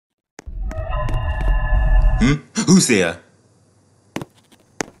Who's there?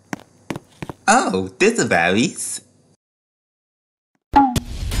 Oh, this is Varys.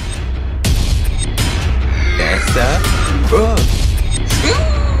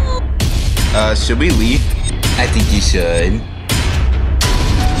 Should we leave? I think you should.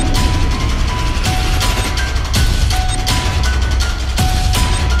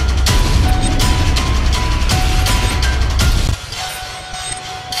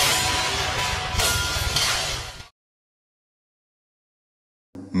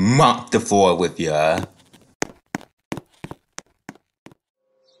 Mop the floor with ya.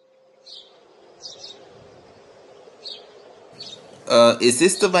 Is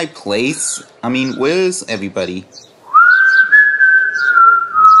this the right place? I mean, where's everybody?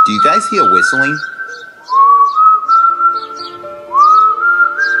 Do you guys hear whistling?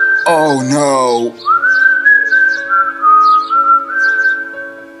 Oh no!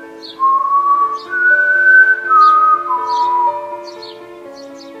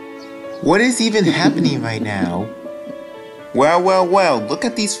 What is even happening right now? Well, look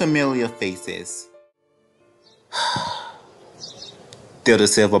at these familiar faces. They're the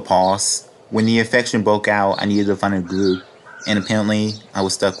Silver Paws. When the infection broke out, I needed to find a group, and apparently, I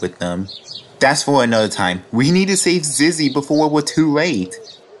was stuck with them. That's for another time. We need to save Zizzy before we're too late.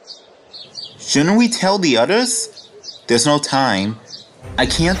 Shouldn't we tell the others? There's no time. I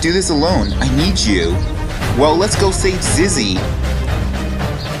can't do this alone. I need you. Well, let's go save Zizzy.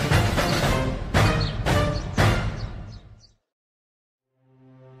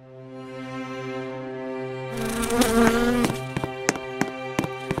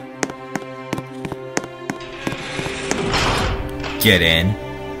 Get in.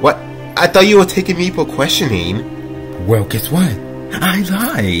 What? I thought you were taking me for questioning. Well, guess what? I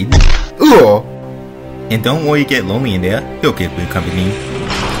lied. Ugh. And don't worry, get lonely in there. He'll get good company.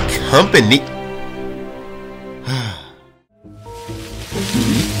 Company?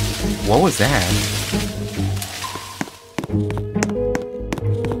 What was that?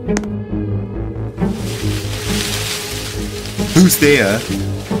 Who's there?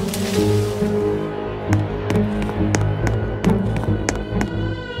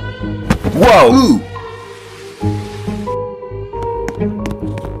 Whoa! Ooh.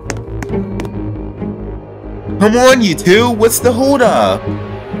 Come on, you two! What's the hold up?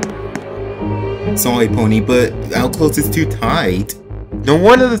 Sorry, Pony, but our clothes is too tight. No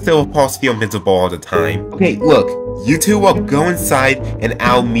wonder the Silver Paws feel invincible all the time. Okay, look. You two will go inside and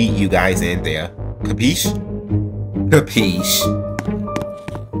I'll meet you guys in there. Capiche? Capiche.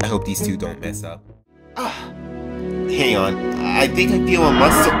 I hope these two don't mess up. Hang on. I think I feel a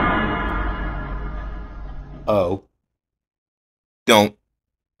muscle. Oh. Don't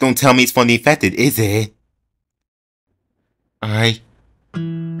tell me it's from the infected, is it? I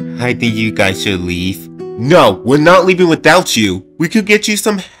think you guys should leave. No, we're not leaving without you. We could get you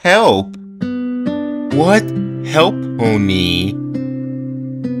some help. What? Help, Pony?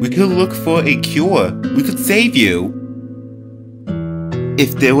 We could look for a cure. We could save you.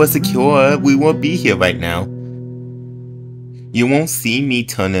 If there was a cure, we won't be here right now. You won't see me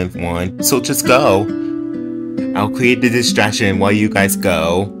turn in one, so just go. I'll create the distraction while you guys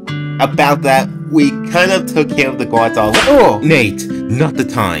go. About that, we kind of took care of the guards all. Oh, Nate, not the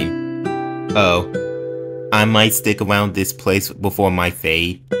time. Oh, I might stick around this place before my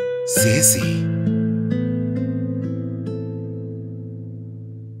fate. Zizzy.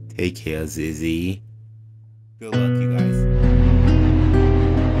 Take care, Zizzy. Good luck, you guys.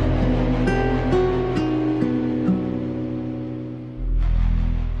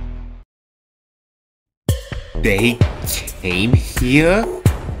 They came here?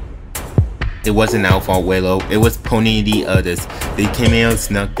 It wasn't our fault, Willow. It was Pony and the others. They came in and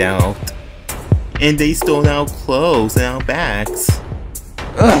snuck out. And they stole our clothes and our bags.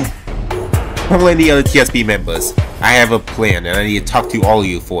 Ugh. I'll blame the other TSB members. I have a plan and I need to talk to all of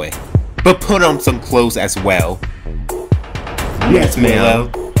you for it. But put on some clothes as well. Yes,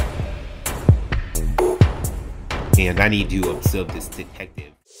 Willow. And I need to observe this detective.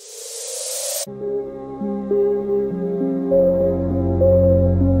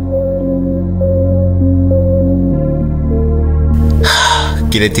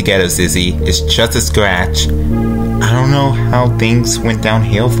 Get it together, Zizzy. It's just a scratch. I don't know how things went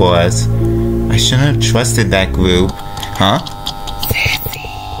downhill for us. I shouldn't have trusted that group. Huh?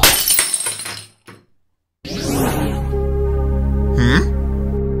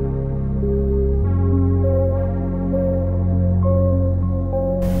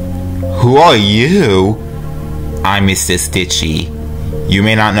 Who are you? I'm Mr. Stitchy. You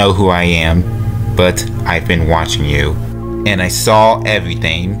may not know who I am, but I've been watching you. And I saw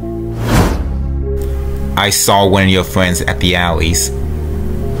everything. I saw one of your friends at the alleys.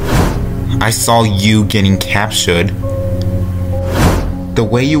 I saw you getting captured. The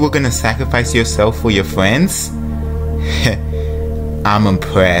way you were gonna sacrifice yourself for your friends? I'm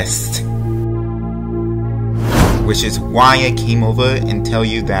impressed. Which is why I came over and tell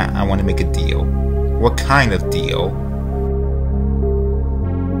you that I want to make a deal. What kind of deal?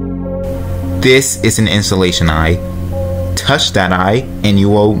 This is an installation eye. Touch that eye and you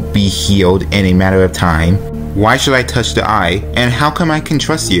will be healed in a matter of time. Why should I touch the eye? And how come I can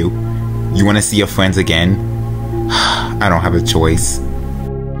trust you? You want to see your friends again? I don't have a choice.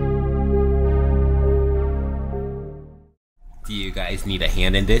 Do you guys need a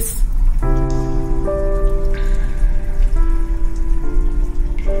hand in this?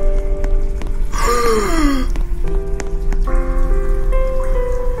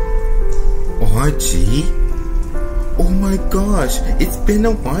 RG? Oh my gosh, it's been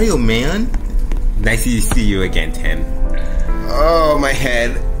a while, man. Nice to see you again, Tim. Oh, my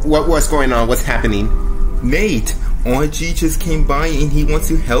head. What's going on? What's happening? Nate, RG just came by and he wants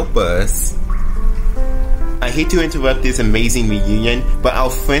to help us. I hate to interrupt this amazing reunion, but our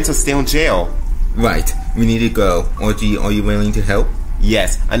friends are still in jail. Right, we need to go. RG, are you willing to help?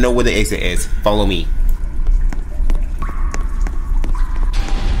 Yes, I know where the exit is. Follow me.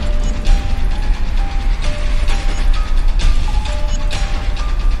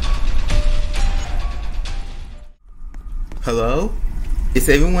 Hello? Is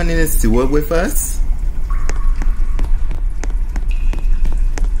everyone in the sewer with us?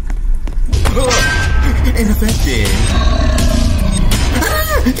 Infected!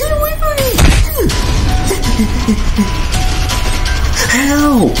 Get away from me!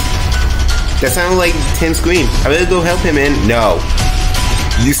 Help! That sounded like Tim's scream. I better go help him in. No.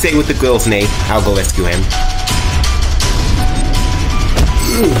 You stay with the girls, Nate. I'll go rescue him.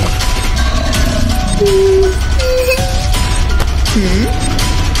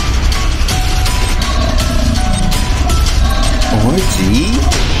 RG?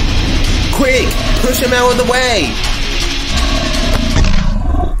 Quick! Push him out of the way!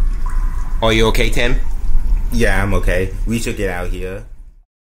 Are you okay, Tim? Yeah, I'm okay. We should get out here.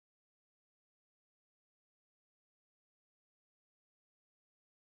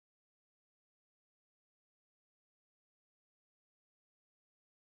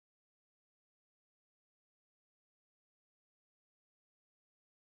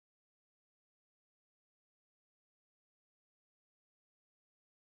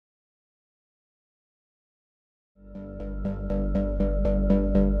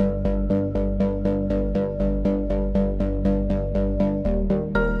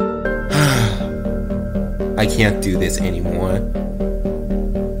 I can't do this anymore.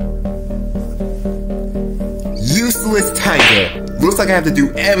 Useless tiger! Looks like I have to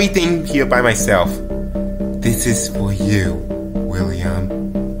do everything here by myself. This is for you, William.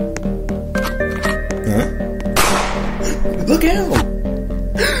 Huh? Look out!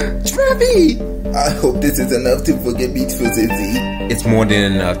 Traffy! I hope this is enough to forget me for Zizzy. It's more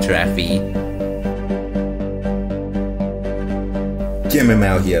than enough, Traffy. Get him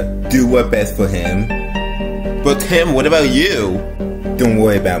out here. Do what's best for him. But Tim, what about you? Don't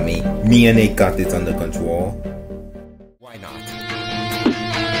worry about me. Me and Nate got this under control. Why not?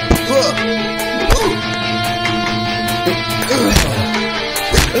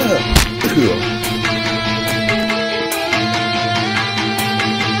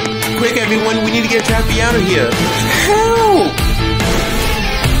 Quick, everyone, we need to get Traffy out of here. Help!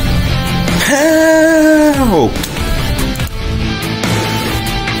 Help!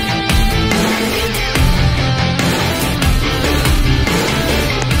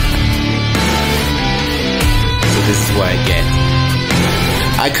 This is what I get.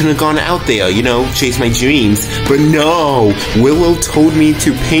 I could have gone out there, you know, chase my dreams. But no! Willow told me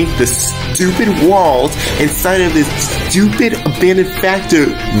to paint the stupid walls inside of this stupid abandoned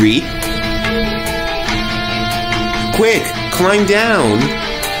factory. Quick! Climb down!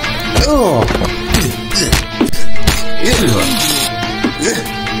 Ugh.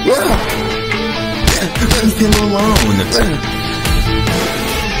 Leave him alone!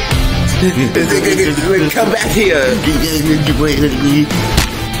 Come back here!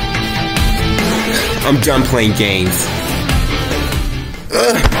 I'm done playing games.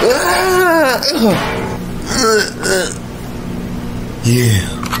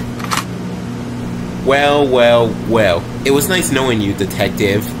 Yeah. Well, well, well. It was nice knowing you,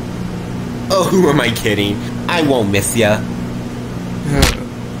 detective. Oh, who am I kidding? I won't miss ya.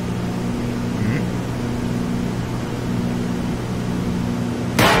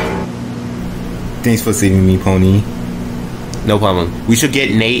 Thanks for saving me, Pony. No problem. We should get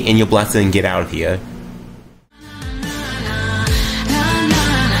Nate and your blessing and get out of here.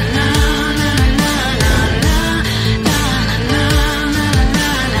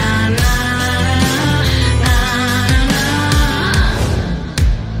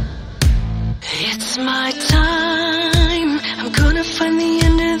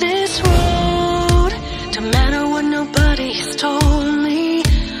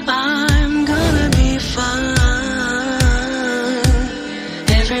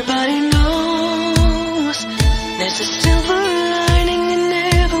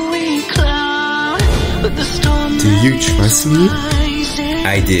 trust me?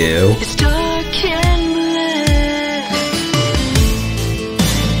 I do.